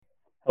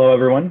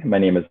everyone. My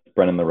name is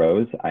Brennan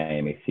LaRose. I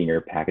am a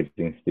senior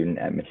packaging student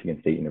at Michigan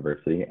State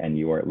University, and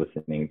you are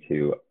listening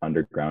to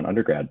Underground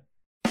Undergrad.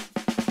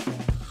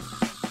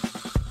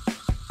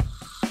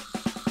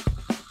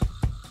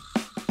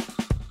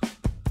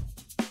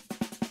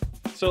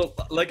 So,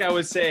 like I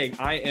was saying,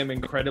 I am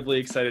incredibly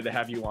excited to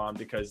have you on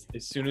because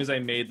as soon as I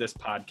made this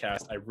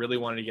podcast, I really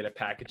wanted to get a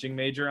packaging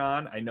major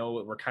on. I know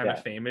we're kind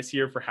of famous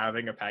here for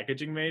having a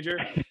packaging major.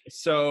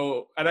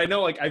 So, and I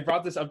know I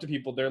brought this up to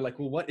people. They're like,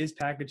 well, what is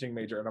packaging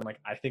major? And I'm like,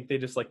 I think they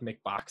just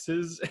make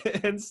boxes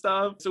and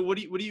stuff. So what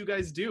do you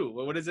guys do?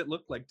 What does it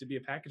look like to be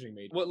a packaging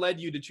major? What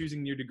led you to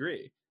choosing your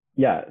degree?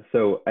 Yeah,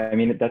 so I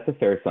mean, that's a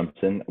fair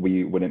assumption.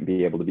 We wouldn't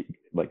be able to be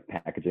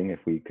packaging if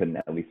we couldn't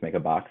at least make a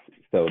box.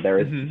 So there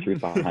is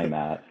truth behind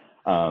that.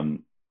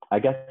 I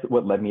guess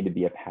what led me to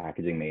be a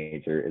packaging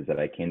major is that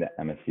I came to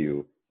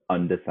MSU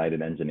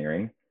undecided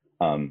engineering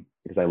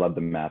because I love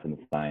the math and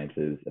the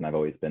sciences, and I've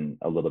always been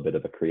a little bit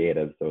of a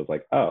creative. So it was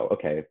like, oh,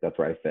 okay, that's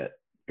where I fit.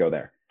 Go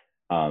there.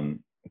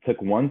 Took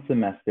one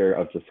semester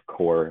of just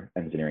core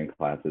engineering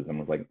classes and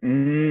was like,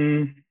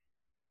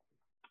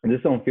 I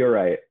just don't feel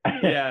right.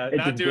 Yeah, it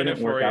not just doing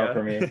didn't it work for out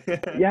for me.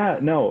 Yeah,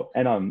 no.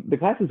 And the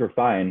classes were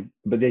fine,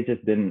 but they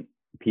just didn't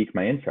pique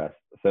my interest.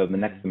 So the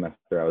next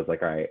semester I was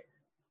like, all right,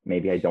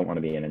 maybe I don't want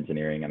to be in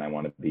engineering and I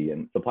want to be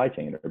in supply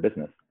chain or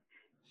business.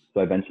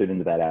 So I ventured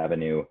into that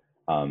avenue,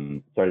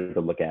 started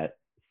to look at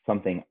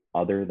something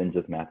other than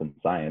just math and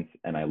science,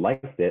 and I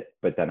liked it,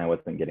 but then I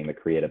wasn't getting the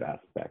creative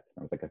aspect.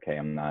 I was like, okay,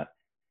 I'm not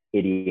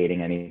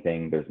ideating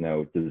anything. There's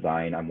no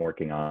design I'm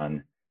working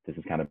on. This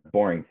is kind of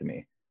boring to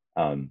me.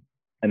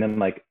 And then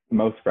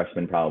most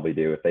freshmen probably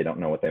do if they don't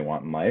know what they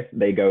want in life,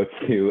 they go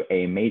to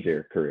a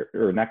major career,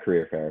 or not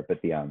career fair,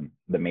 but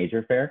the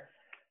major fair.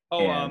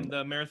 Oh, and,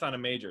 the Marathon of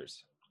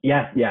Majors.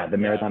 Yeah, the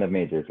Marathon of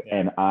Majors. Yeah.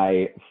 And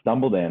I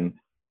stumbled in,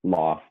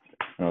 lost,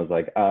 and I was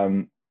like,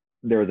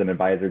 there was an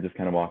advisor just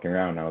kind of walking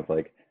around, and I was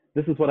like,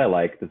 this is what I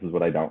like, this is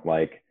what I don't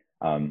like.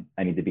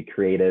 I need to be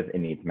creative, it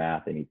needs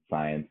math, it needs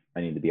science, I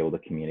need to be able to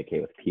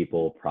communicate with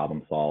people,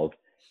 problem solve.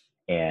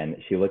 And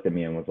she looked at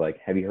me and was like,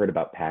 have you heard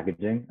about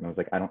packaging? And I was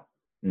like, I don't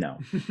know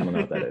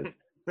what that is.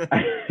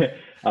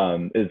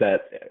 Is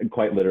that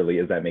quite literally,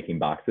 is that making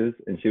boxes?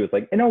 And she was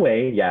like, in a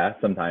way, yeah,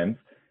 sometimes.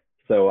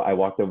 So I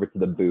walked over to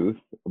the booth,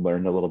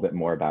 learned a little bit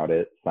more about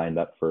it, signed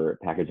up for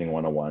Packaging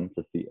 101,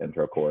 just the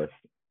intro course,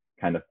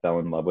 kind of fell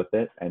in love with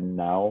it. And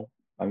now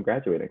I'm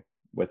graduating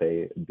with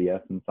a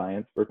BS in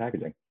science for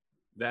packaging.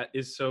 That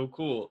is so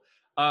cool.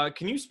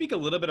 Can you speak a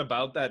little bit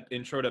about that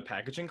intro to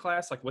packaging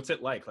class? What's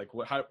it like?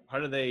 How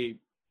do they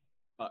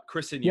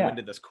christen you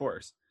into this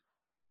course?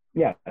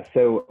 Yeah,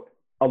 so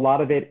a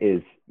lot of it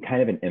is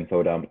kind of an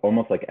info dump,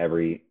 almost like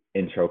every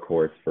intro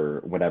course for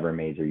whatever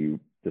major you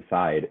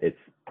decide. It's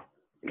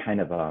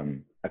kind of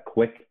a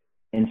quick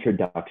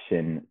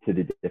introduction to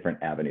the different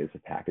avenues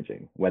of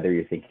packaging, whether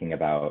you're thinking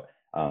about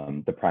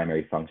the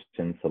primary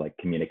functions, so like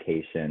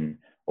communication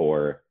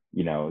or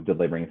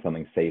delivering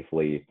something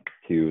safely,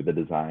 to the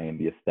design,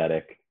 the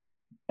aesthetic,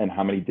 and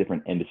how many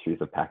different industries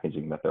of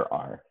packaging that there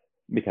are.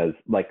 Because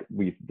like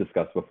we've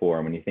discussed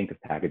before, when you think of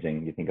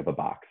packaging, you think of a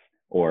box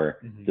or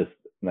just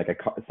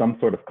some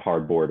sort of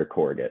cardboard or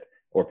corrugate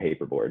or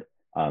paperboard.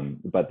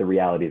 But the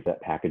reality is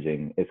that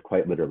packaging is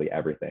quite literally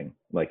everything.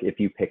 Like if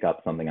you pick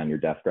up something on your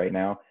desk right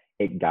now,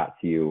 it got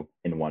to you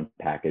in one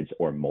package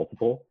or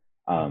multiple.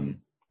 And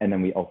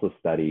then we also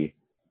study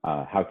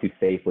how to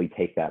safely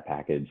take that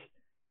package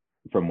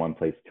from one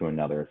place to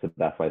another. So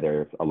that's why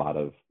there's a lot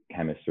of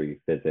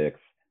chemistry, physics,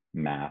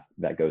 math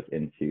that goes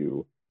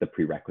into the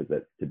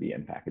prerequisites to be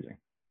in packaging.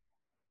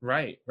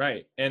 Right.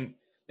 And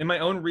in my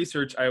own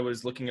research, I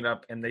was looking it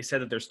up, and they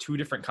said that there's two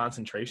different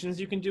concentrations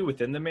you can do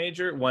within the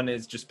major. One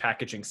is just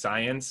packaging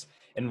science,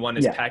 and one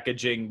is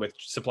packaging with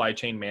supply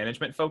chain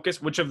management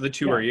focus. Which of the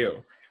two are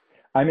you?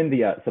 I'm in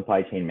the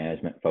supply chain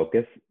management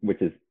focus,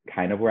 which is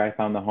kind of where I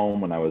found the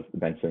home when I was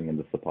venturing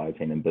into supply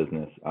chain and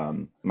business.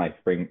 My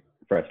spring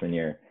freshman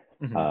year,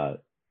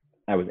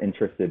 I was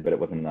interested, but it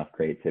wasn't enough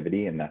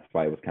creativity, and that's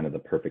why it was kind of the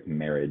perfect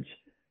marriage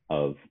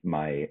of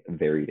my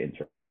varied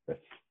interests.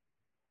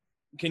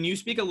 Can you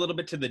speak a little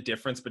bit to the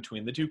difference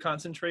between the two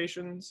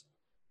concentrations?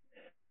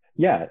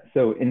 Yeah,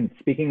 so in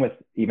speaking with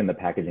even the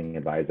packaging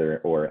advisor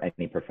or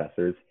any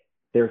professors,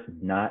 there's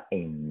not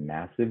a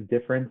massive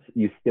difference.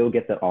 You still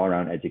get the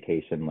all-around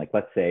education. Like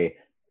let's say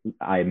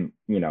I'm,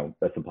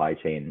 a supply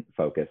chain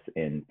focus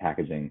in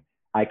packaging,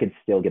 I could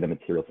still get a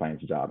material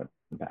science job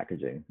in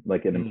packaging.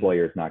 Like an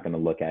employer is not going to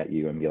look at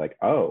you and be like,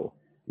 oh,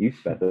 you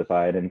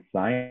specified in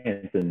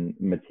science and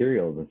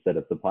materials instead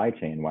of supply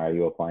chain. Why are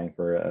you applying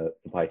for a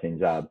supply chain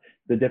job?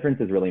 The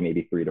difference is really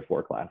maybe 3 to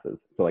 4 classes.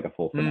 So like a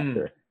full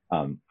semester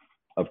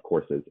of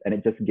courses. And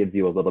it just gives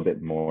you a little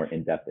bit more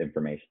in-depth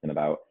information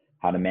about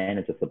how to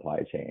manage a supply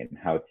chain,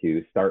 how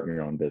to start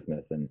your own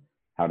business, and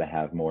how to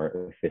have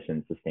more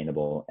efficient,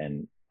 sustainable,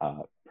 and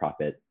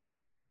profit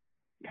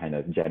kind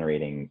of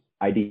generating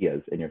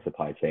ideas in your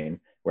supply chain.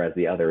 Whereas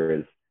the other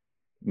is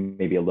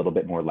maybe a little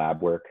bit more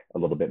lab work, a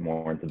little bit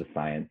more into the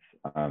science,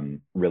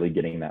 really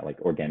getting that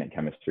like organic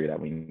chemistry that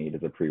we need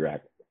as a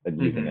prereq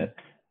and using it.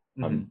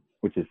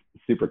 which is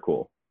super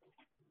cool.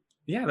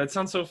 Yeah, that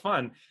sounds so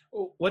fun.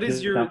 What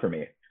is your... Not for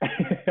me.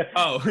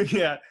 Oh,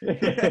 yeah.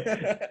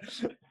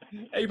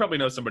 You probably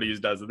know somebody who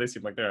does it. They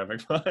seem like they're having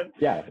fun.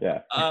 Yeah.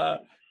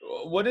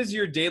 What does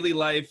your daily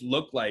life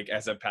look like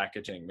as a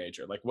packaging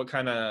major? Like, what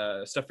kind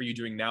of stuff are you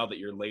doing now that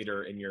you're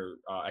later in your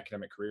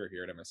academic career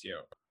here at MSU?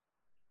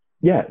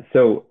 Yeah,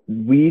 so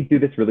we do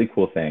this really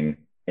cool thing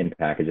in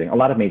packaging. A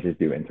lot of majors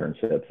do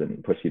internships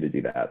and push you to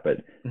do that,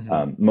 but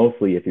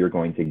mostly if you're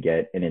going to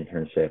get an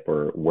internship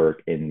or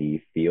work in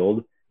the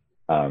field,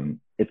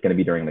 it's going to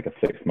be during like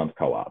a 6-month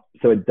co-op.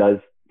 So it does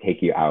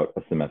take you out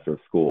a semester of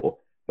school.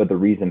 But the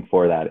reason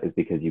for that is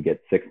because you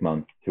get 6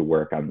 months to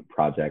work on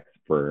projects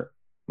for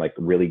like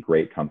really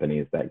great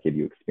companies that give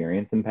you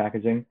experience in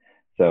packaging.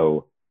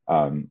 So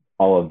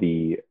all of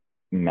the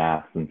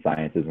maths and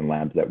sciences and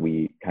labs that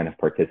we kind of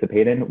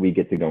participate in, we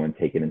get to go and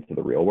take it into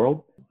the real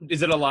world.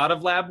 Is it a lot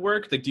of lab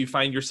work? Like, do you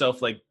find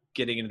yourself like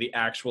getting into the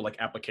actual like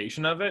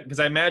application of it? Because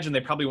I imagine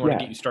they probably want to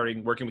get you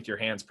starting working with your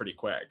hands pretty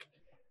quick.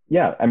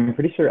 Yeah, I'm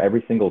pretty sure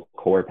every single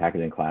core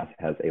packaging class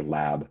has a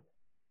lab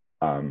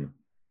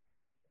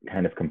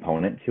kind of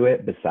component to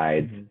it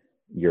besides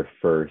your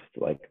first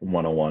like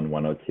 101,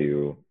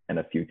 102, and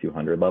a few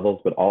 200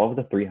 levels. But all of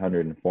the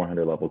 300 and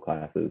 400 level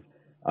classes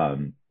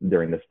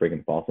during the spring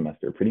and fall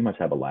semester pretty much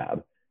have a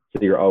lab.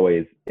 So you're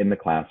always in the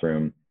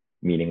classroom,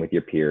 meeting with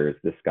your peers,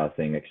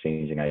 discussing,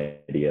 exchanging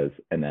ideas.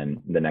 And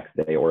then the next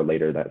day or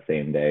later that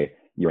same day,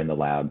 you're in the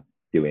lab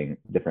doing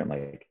different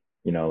like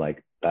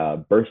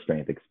burst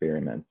strength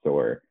experiments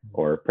or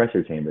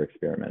pressure chamber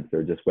experiments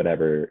or just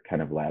whatever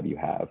kind of lab you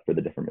have for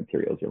the different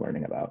materials you're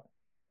learning about.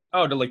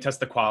 Oh, to like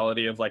test the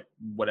quality of like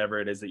whatever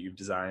it is that you've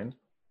designed?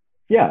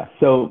 Yeah,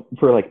 so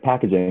for like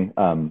packaging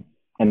and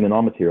then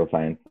all material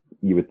science,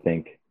 you would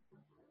think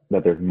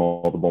that there's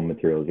multiple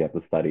materials you have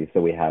to study.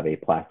 So we have a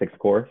plastics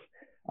course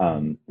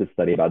to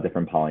study about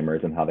different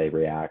polymers and how they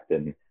react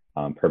and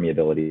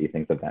permeability,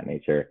 things of that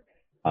nature.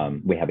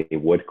 We have a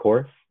wood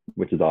course,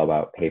 which is all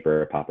about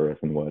paper, papyrus,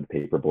 and wood,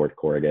 paperboard,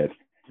 corrugate,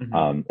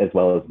 as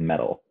well as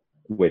metal,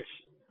 which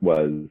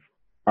was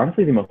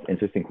honestly the most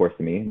interesting course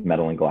to me,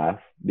 metal and glass,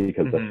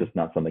 because that's just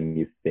not something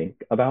you think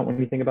about when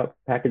you think about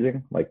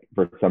packaging. Like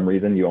for some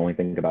reason, you only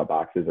think about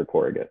boxes or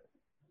corrugate.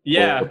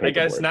 Yeah, I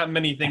guess not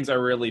many things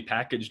are really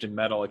packaged in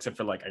metal except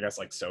for like, I guess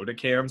like soda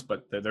cans,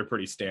 but they're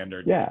pretty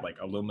standard, like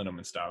aluminum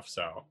and stuff.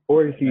 So,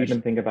 or if you even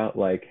think about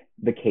like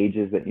the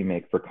cages that you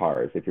make for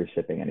cars, if you're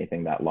shipping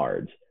anything that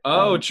large.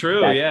 Oh,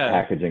 true. That's yeah.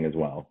 packaging as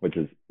well, which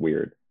is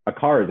weird. A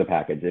car is a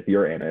package if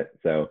you're in it.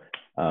 So,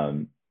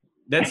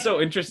 that's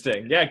so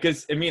interesting. Yeah.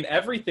 Cause I mean,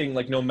 everything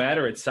like no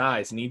matter its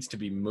size needs to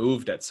be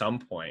moved at some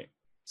point.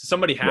 So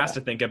somebody has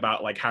to think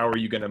about like, how are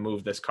you going to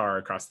move this car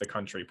across the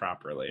country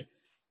properly?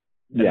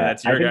 And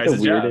that's your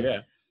guys' job.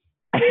 Yeah.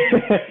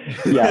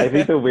 I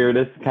think the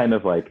weirdest kind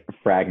of like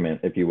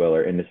fragment, if you will,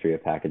 or industry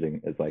of packaging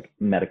is like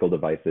medical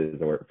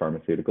devices or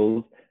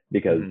pharmaceuticals,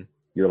 because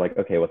you're like,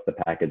 okay, what's the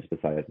package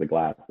besides the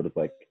glass? But it's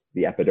like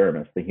the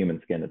epidermis, the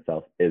human skin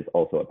itself is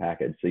also a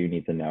package. So you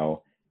need to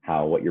know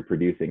how what you're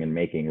producing and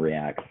making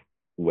reacts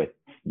with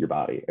your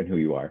body and who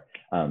you are.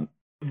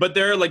 But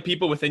there are like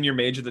people within your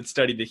major that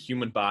study the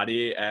human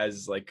body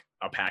as like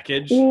a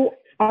package. Well,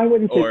 I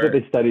wouldn't say that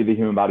they study the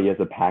human body as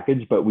a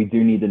package, but we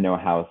do need to know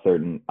how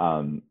certain,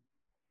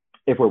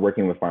 if we're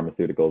working with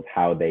pharmaceuticals,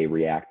 how they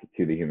react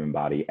to the human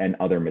body and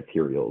other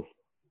materials.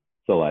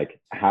 So like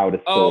how to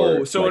store.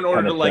 Oh, so like, in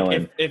order to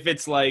like, if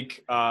it's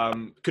like,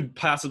 could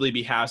possibly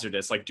be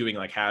hazardous, like doing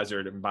like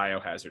hazard and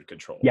biohazard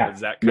control. Yeah.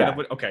 Is that kind of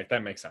what, okay,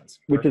 that makes sense.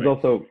 Which is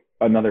also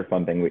another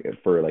fun thing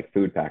for like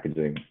food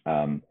packaging.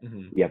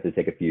 You have to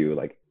take a few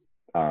like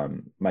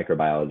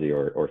microbiology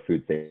or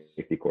food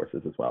safety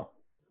courses as well.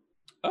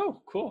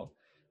 Oh, cool.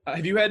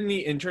 Have you had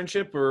any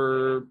internship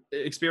or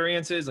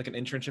experiences, like an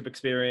internship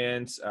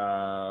experience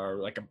or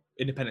like an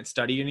independent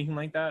study, anything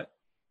like that?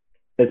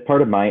 As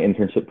part of my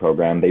internship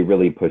program, they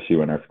really push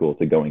you in our school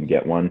to go and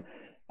get one.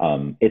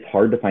 It's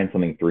hard to find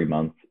something 3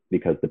 months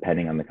because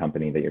depending on the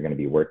company that you're going to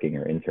be working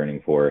or interning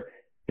for,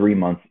 3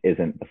 months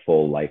isn't the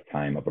full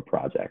lifetime of a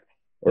project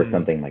or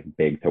something like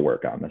big to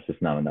work on. That's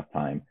just not enough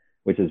time,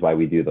 which is why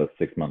we do those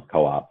 6-month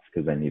co-ops,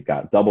 because then you've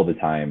got double the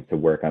time to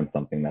work on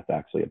something that's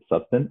actually of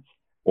substance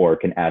or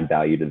can add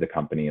value to the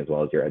company as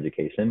well as your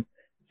education.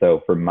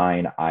 So for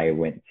mine, I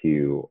went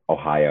to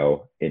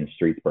Ohio in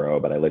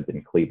Streetsboro, but I lived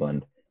in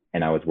Cleveland,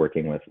 and I was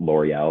working with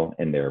L'Oreal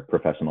in their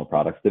professional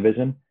products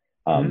division.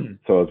 So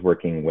I was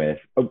working with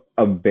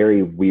a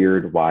very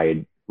weird,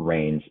 wide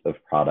range of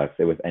products.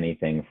 It was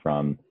anything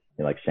from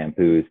like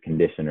shampoos,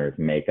 conditioners,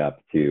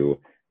 makeup, to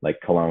like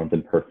colognes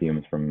and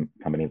perfumes from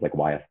companies like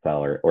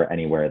YSL or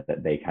anywhere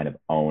that they kind of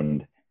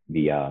owned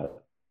the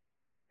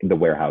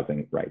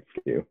warehousing rights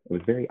to. It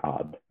was very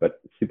odd,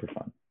 but super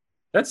fun.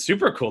 That's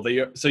super cool.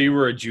 So you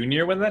were a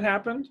junior when that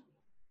happened?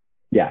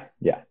 Yeah.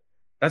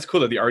 That's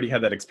cool that you already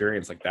had that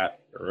experience like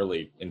that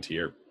early into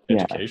your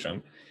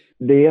education.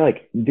 They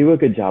like do a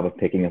good job of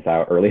picking us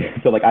out early.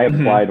 So like I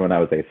applied when I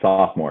was a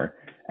sophomore,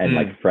 and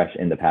like fresh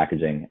into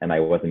packaging. And I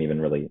wasn't even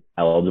really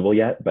eligible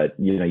yet, but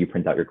you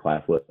print out your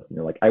class list and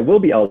you're like, I will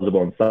be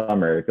eligible in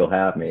summer if you'll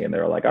have me. And they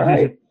were like, all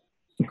right.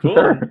 Cool.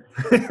 Sure.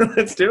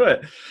 Let's do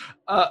it.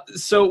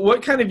 So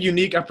what kind of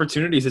unique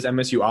opportunities has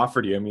MSU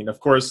offered you? I mean, of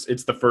course,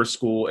 it's the first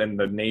school in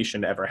the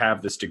nation to ever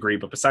have this degree,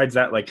 but besides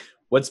that, like,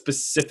 what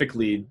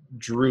specifically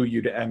drew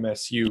you to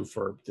MSU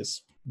for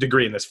this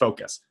degree and this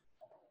focus?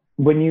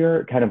 When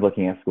you're kind of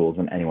looking at schools,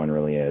 and anyone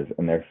really is,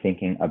 and they're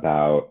thinking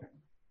about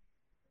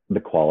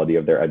the quality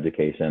of their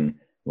education,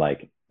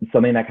 like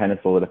something that kind of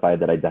solidified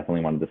that I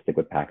definitely wanted to stick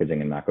with packaging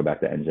and not go back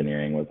to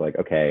engineering was like,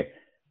 okay,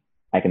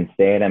 I can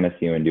stay at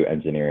MSU and do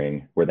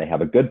engineering where they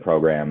have a good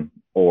program,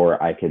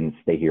 or I can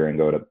stay here and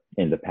go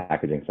into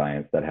packaging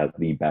science that has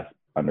the best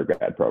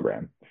undergrad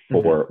program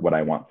for what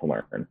I want to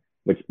learn,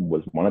 which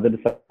was one of the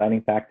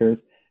deciding factors.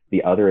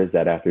 The other is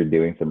that after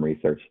doing some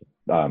research,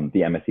 the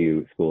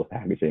MSU School of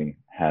Packaging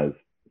has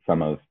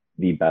some of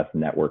the best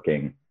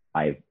networking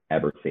I've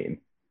ever seen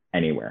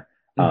anywhere.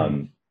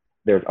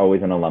 There's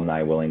always an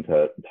alumni willing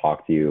to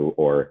talk to you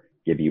or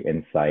give you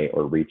insight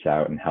or reach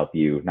out and help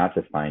you not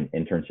just find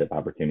internship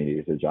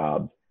opportunities or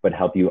jobs, but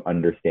help you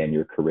understand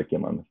your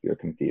curriculum if you're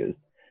confused.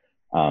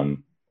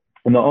 And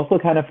they'll also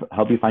kind of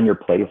help you find your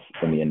place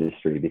in the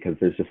industry because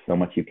there's just so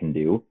much you can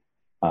do.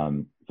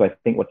 So I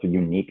think what's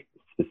unique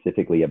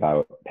specifically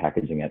about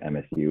packaging at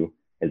MSU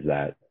is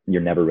that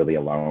you're never really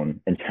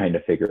alone in trying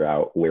to figure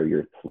out where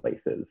your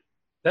place is.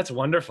 That's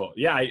wonderful.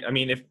 Yeah, I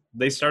mean, if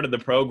they started the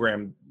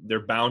program, they're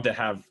bound to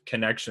have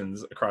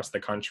connections across the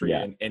country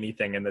in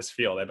anything in this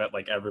field. I bet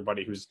like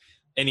everybody has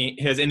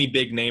any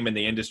big name in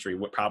the industry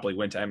probably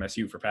went to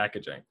MSU for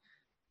packaging.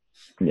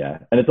 Yeah,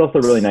 and it's also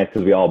really nice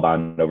because we all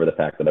bond over the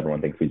fact that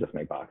everyone thinks we just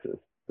make boxes.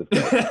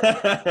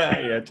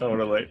 Yeah,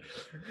 totally.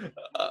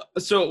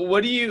 So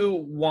what do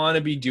you want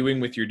to be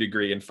doing with your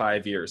degree in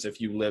 5 years? If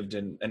you lived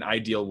in an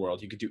ideal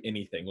world, you could do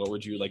anything. What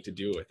would you like to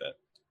do with it?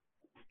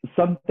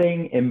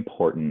 Something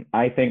important.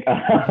 I think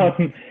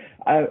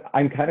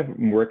I'm kind of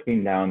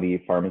working down the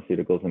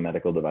pharmaceuticals and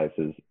medical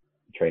devices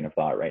train of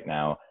thought right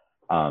now.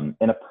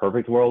 In a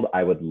perfect world,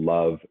 I would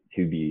love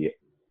to be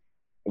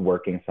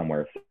working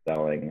somewhere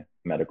selling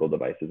medical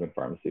devices and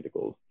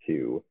pharmaceuticals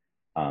to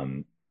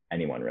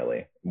anyone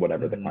really,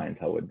 whatever the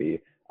clientele would be.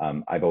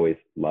 I've always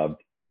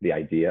loved the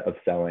idea of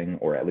selling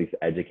or at least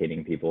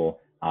educating people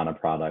on a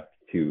product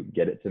to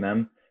get it to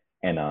them.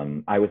 And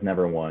I was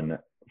never one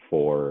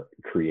for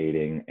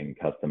creating and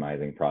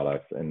customizing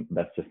products. And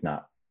that's just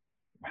not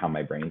how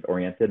my brain's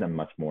oriented. I'm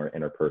much more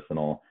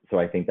interpersonal. So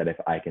I think that if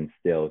I can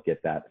still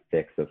get that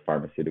fix of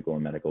pharmaceutical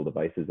and medical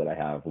devices that I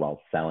have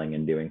while selling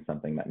and doing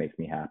something that makes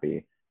me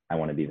happy, I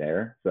want to be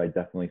there. So I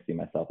definitely see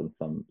myself in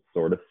some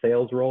sort of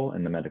sales role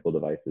in the medical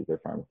devices or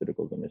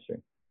pharmaceuticals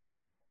industry.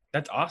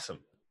 That's awesome.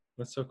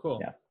 That's so cool.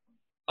 Yeah.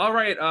 All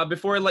right.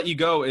 Before I let you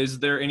go, is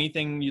there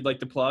anything you'd like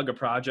to plug, a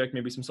project,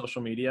 maybe some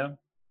social media?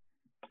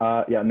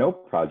 Yeah, no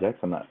projects.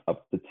 I'm not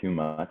up to too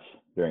much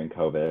during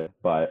COVID,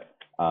 but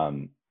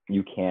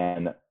you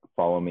can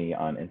follow me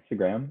on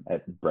Instagram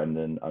at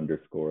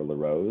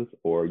Brendan_LaRose,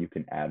 or you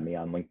can add me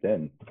on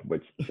LinkedIn,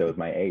 which shows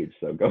my age.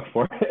 So go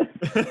for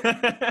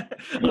it.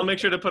 I'll make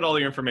sure to put all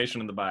your information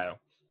in the bio.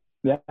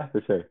 Yeah,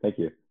 for sure. Thank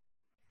you.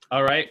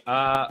 All right.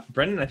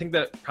 Brendan, I think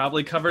that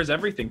probably covers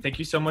everything. Thank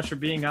you so much for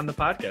being on the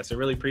podcast. I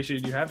really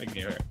appreciated you having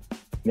me here.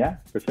 Yeah,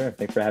 for sure.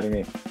 Thanks for having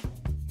me.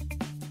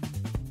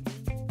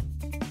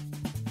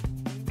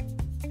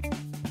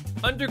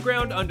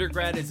 Underground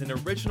Undergrad is an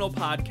original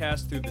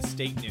podcast through the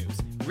State News,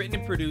 written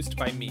and produced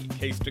by me,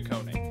 Case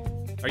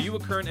DeCone. Are you a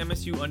current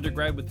MSU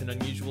undergrad with an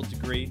unusual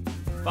degree?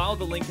 Follow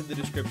the link in the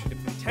description to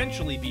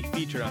potentially be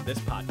featured on this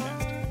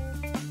podcast.